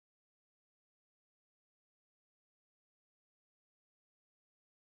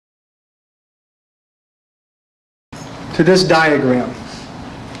to this diagram.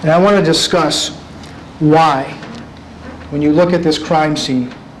 And I want to discuss why, when you look at this crime scene,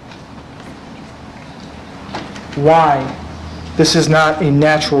 why this is not a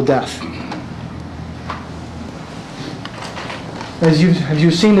natural death. As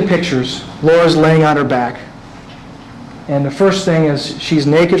you've seen the pictures, Laura's laying on her back. And the first thing is she's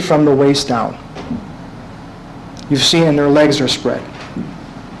naked from the waist down. You've seen, and her legs are spread.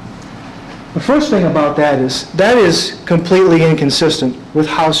 The first thing about that is completely inconsistent with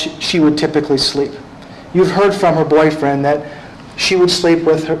how she would typically sleep. You've heard from her boyfriend that she would sleep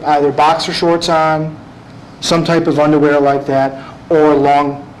with either boxer shorts on, some type of underwear like that, or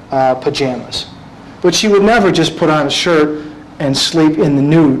long pajamas. But she would never just put on a shirt and sleep in the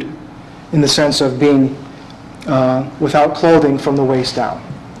nude, in the sense of being without clothing from the waist down.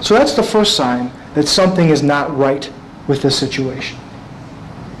 So that's the first sign that something is not right with this situation.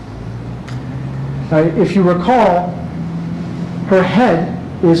 Now, if you recall, her head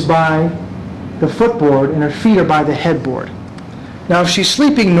is by the footboard and her feet are by the headboard. Now, if she's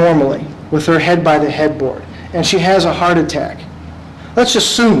sleeping normally with her head by the headboard and she has a heart attack, let's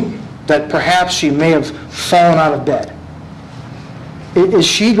assume that perhaps she may have fallen out of bed. Is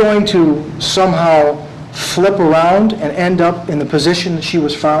she going to somehow flip around and end up in the position that she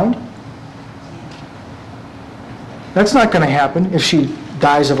was found? That's not going to happen if she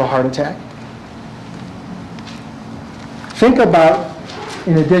dies of a heart attack. Think about,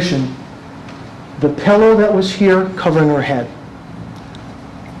 in addition, the pillow that was here covering her head.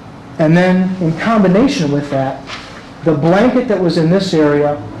 And then, in combination with that, the blanket that was in this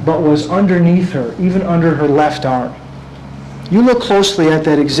area but was underneath her, even under her left arm. You look closely at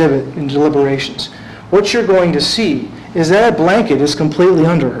that exhibit in deliberations. What you're going to see is that blanket is completely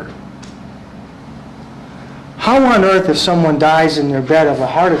under her. How on earth, if someone dies in their bed of a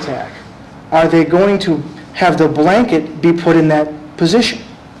heart attack, are they going to have the blanket be put in that position?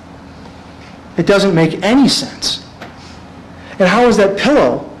 It doesn't make any sense. And how is that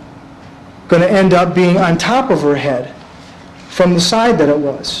pillow going to end up being on top of her head from the side that it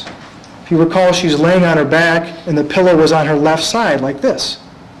was? If you recall, she's laying on her back and the pillow was on her left side like this.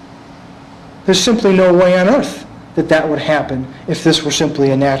 There's simply no way on earth that that would happen if this were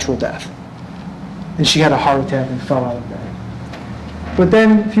simply a natural death and she had a heart attack and fell out of bed. But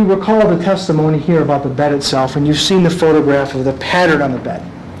then, if you recall the testimony here about the bed itself, and you've seen the photograph of the pattern on the bed,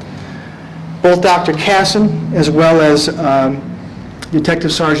 both Dr. Casson as well as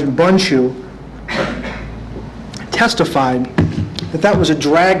Detective Sergeant Bunshu testified that that was a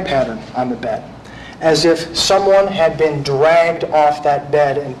drag pattern on the bed, as if someone had been dragged off that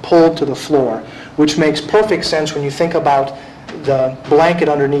bed and pulled to the floor, which makes perfect sense when you think about the blanket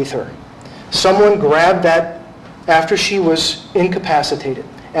underneath her. Someone grabbed that after she was incapacitated,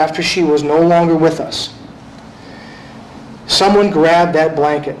 after she was no longer with us. Someone grabbed that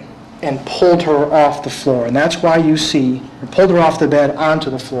blanket and pulled her off the floor, and that's why you see, or pulled her off the bed onto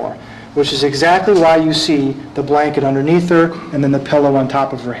the floor, which is exactly why you see the blanket underneath her and then the pillow on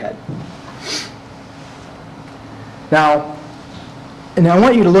top of her head. Now, and I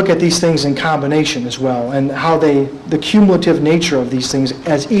want you to look at these things in combination as well, and how the cumulative nature of these things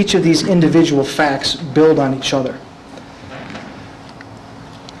as each of these individual facts build on each other.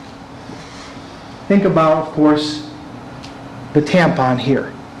 Think about, of course, the tampon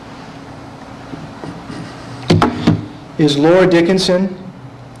here. Is Laura Dickinson,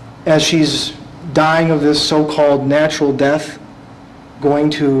 as she's dying of this so-called natural death, going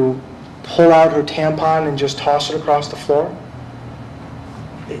to pull out her tampon and just toss it across the floor?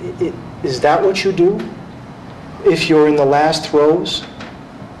 Is that what you do if you're in the last throes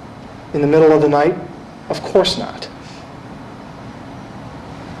in the middle of the night? Of course not.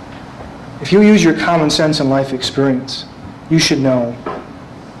 If you use your common sense and life experience, you should know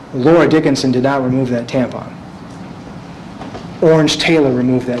Laura Dickinson did not remove that tampon. Orange Taylor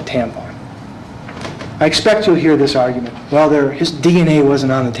removed that tampon. I expect you'll hear this argument. Well, his DNA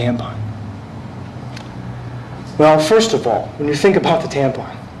wasn't on the tampon. Well, first of all, when you think about the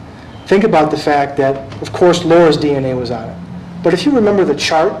tampon, think about the fact that, of course, Laura's DNA was on it. But if you remember the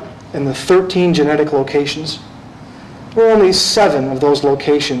chart and the 13 genetic locations, there were only 7 of those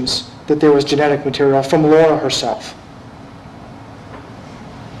locations that there was genetic material from Laura herself.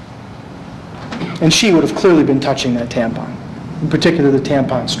 And she would have clearly been touching that tampon, in particular the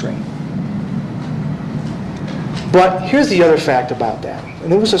tampon string. But here's the other fact about that.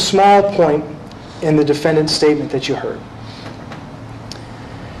 And there was a small point in the defendant's statement that you heard.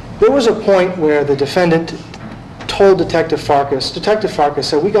 There was a point where the defendant told Detective Farkas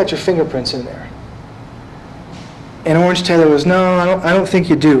said, "We got your fingerprints in there." And Orange Taylor was, "No, I don't think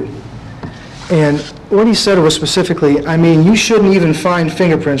you do." And what he said was specifically, I mean, you shouldn't even find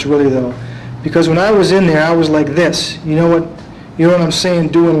fingerprints really though, because when I was in there, I was like this. You know what I'm saying,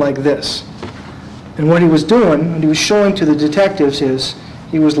 doing like this. And what he was doing, what he was showing to the detectives is,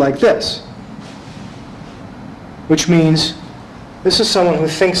 he was like this. Which means, this is someone who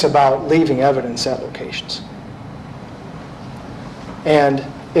thinks about leaving evidence at locations. And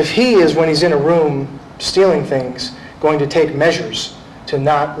if he is, when he's in a room stealing things, going to take measures to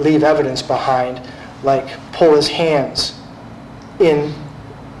not leave evidence behind, like pull his hands in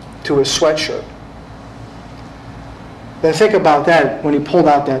to his sweatshirt, then think about that when he pulled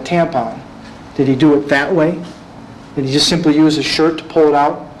out that tampon. Did he do it that way? Did he just simply use his shirt to pull it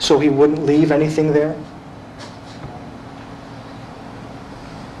out so he wouldn't leave anything there?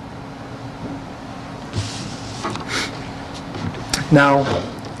 Now,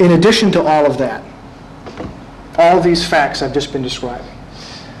 in addition to all of that, all these facts I've just been describing,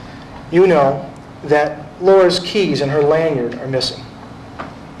 you know that Laura's keys and her lanyard are missing.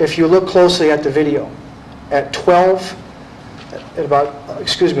 If you look closely at the video, at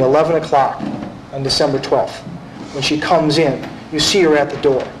 11 o'clock on December 12th, when she comes in, you see her at the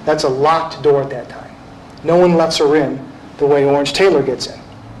door. That's a locked door at that time. No one lets her in the way Orange Taylor gets in.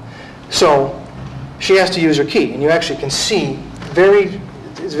 So she has to use her key, and you actually can see,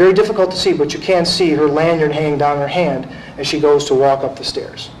 it's very difficult to see, but you can see her lanyard hanging down her hand as she goes to walk up the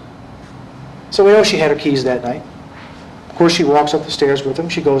stairs. So we know she had her keys that night. Of course, she walks up the stairs with them.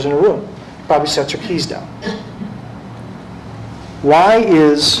 She goes in her room. Probably sets her keys down. Why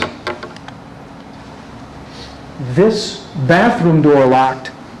is this bathroom door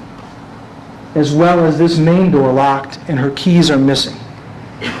locked as well as this main door locked and her keys are missing?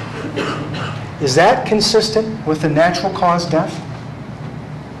 Is that consistent with the natural cause death?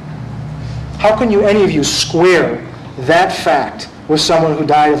 How can any of you square that fact with someone who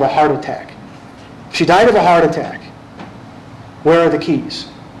died of a heart attack? If she died of a heart attack, where are the keys?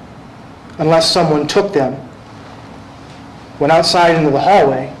 Unless someone took them, went outside into the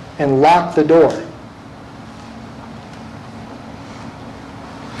hallway, and locked the door.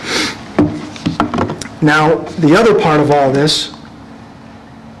 Now, the other part of all this,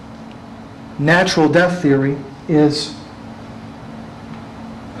 natural death theory, is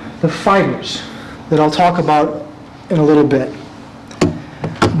the fibers that I'll talk about in a little bit.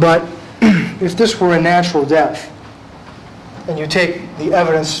 But if this were a natural death, and you take the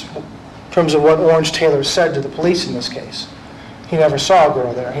evidence in terms of what Orange Taylor said to the police in this case, he never saw a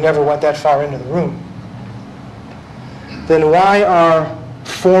girl there. He never went that far into the room. Then why are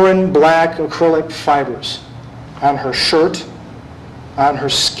foreign black acrylic fibers on her shirt, on her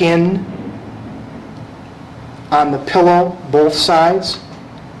skin, on the pillow, both sides?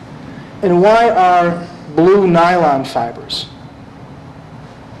 And why are blue nylon fibers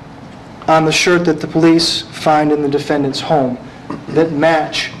on the shirt that the police find in the defendant's home that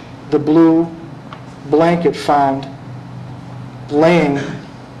match the blue blanket found laying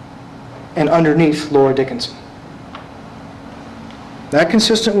and underneath Laura Dickinson? That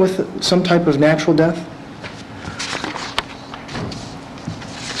consistent with some type of natural death?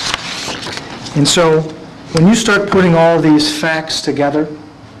 And so, when you start putting all these facts together,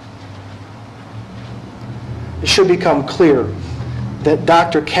 it should become clear that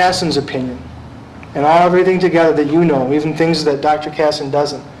Dr. Cassin's opinion, and everything together that you know, even things that Dr. Cassin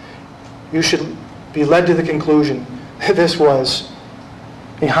doesn't, you should be led to the conclusion that this was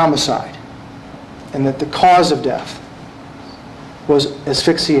a homicide, and that the cause of death was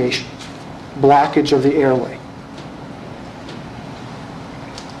asphyxiation, blockage of the airway.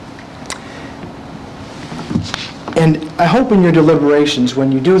 And I hope in your deliberations,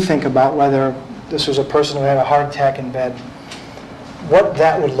 when you do think about whether this was a person who had a heart attack in bed, what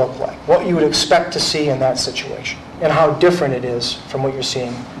that would look like, what you would expect to see in that situation, and how different it is from what you're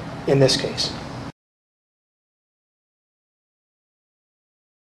seeing in this case.